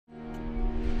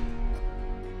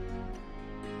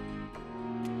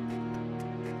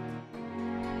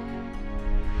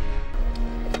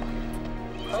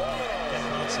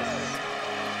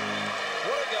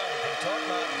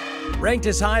Ranked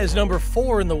as high as number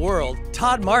 4 in the world,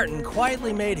 Todd Martin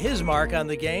quietly made his mark on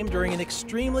the game during an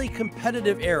extremely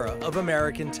competitive era of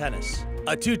American tennis.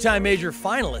 A 2-time major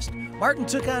finalist, Martin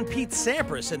took on Pete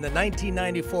Sampras in the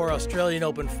 1994 Australian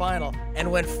Open final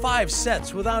and went 5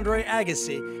 sets with Andre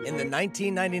Agassi in the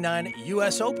 1999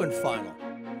 US Open final.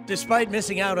 Despite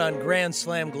missing out on Grand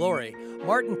Slam glory,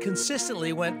 Martin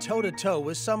consistently went toe-to-toe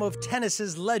with some of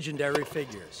tennis's legendary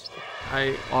figures.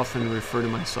 I often refer to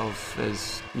myself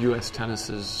as U.S.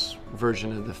 tennis's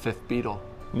version of the 5th Beatle.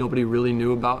 Nobody really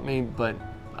knew about me, but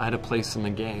I had a place in the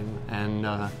game, and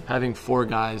having 4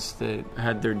 guys that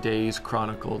had their days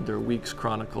chronicled, their weeks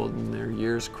chronicled, and their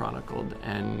years chronicled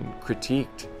and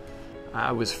critiqued,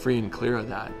 I was free and clear of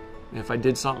that. If I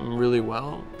did something really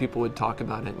well, people would talk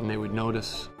about it and they would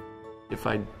notice. If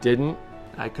I didn't,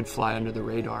 I could fly under the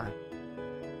radar.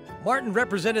 Martin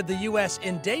represented the U.S.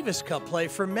 in Davis Cup play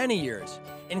for many years,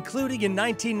 including in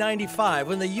 1995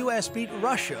 when the U.S. beat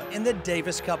Russia in the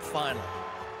Davis Cup final.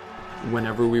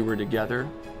 Whenever we were together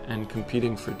and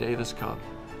competing for Davis Cup,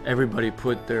 everybody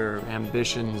put their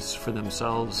ambitions for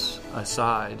themselves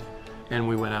aside, and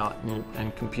we went out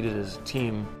and competed as a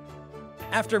team.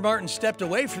 After Martin stepped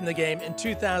away from the game in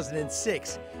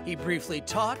 2006, he briefly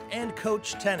taught and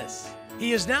coached tennis.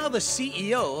 He is now the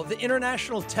CEO of the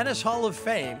International Tennis Hall of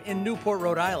Fame in Newport,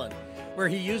 Rhode Island, where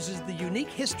he uses the unique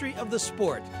history of the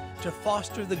sport to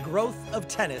foster the growth of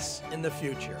tennis in the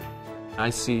future.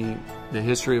 I see the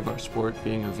history of our sport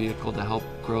being a vehicle to help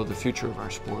grow the future of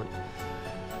our sport.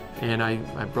 And I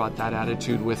brought that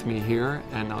attitude with me here,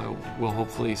 and I will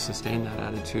hopefully sustain that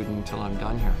attitude until I'm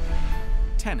done here.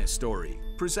 Tennis Story,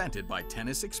 presented by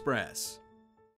Tennis Express.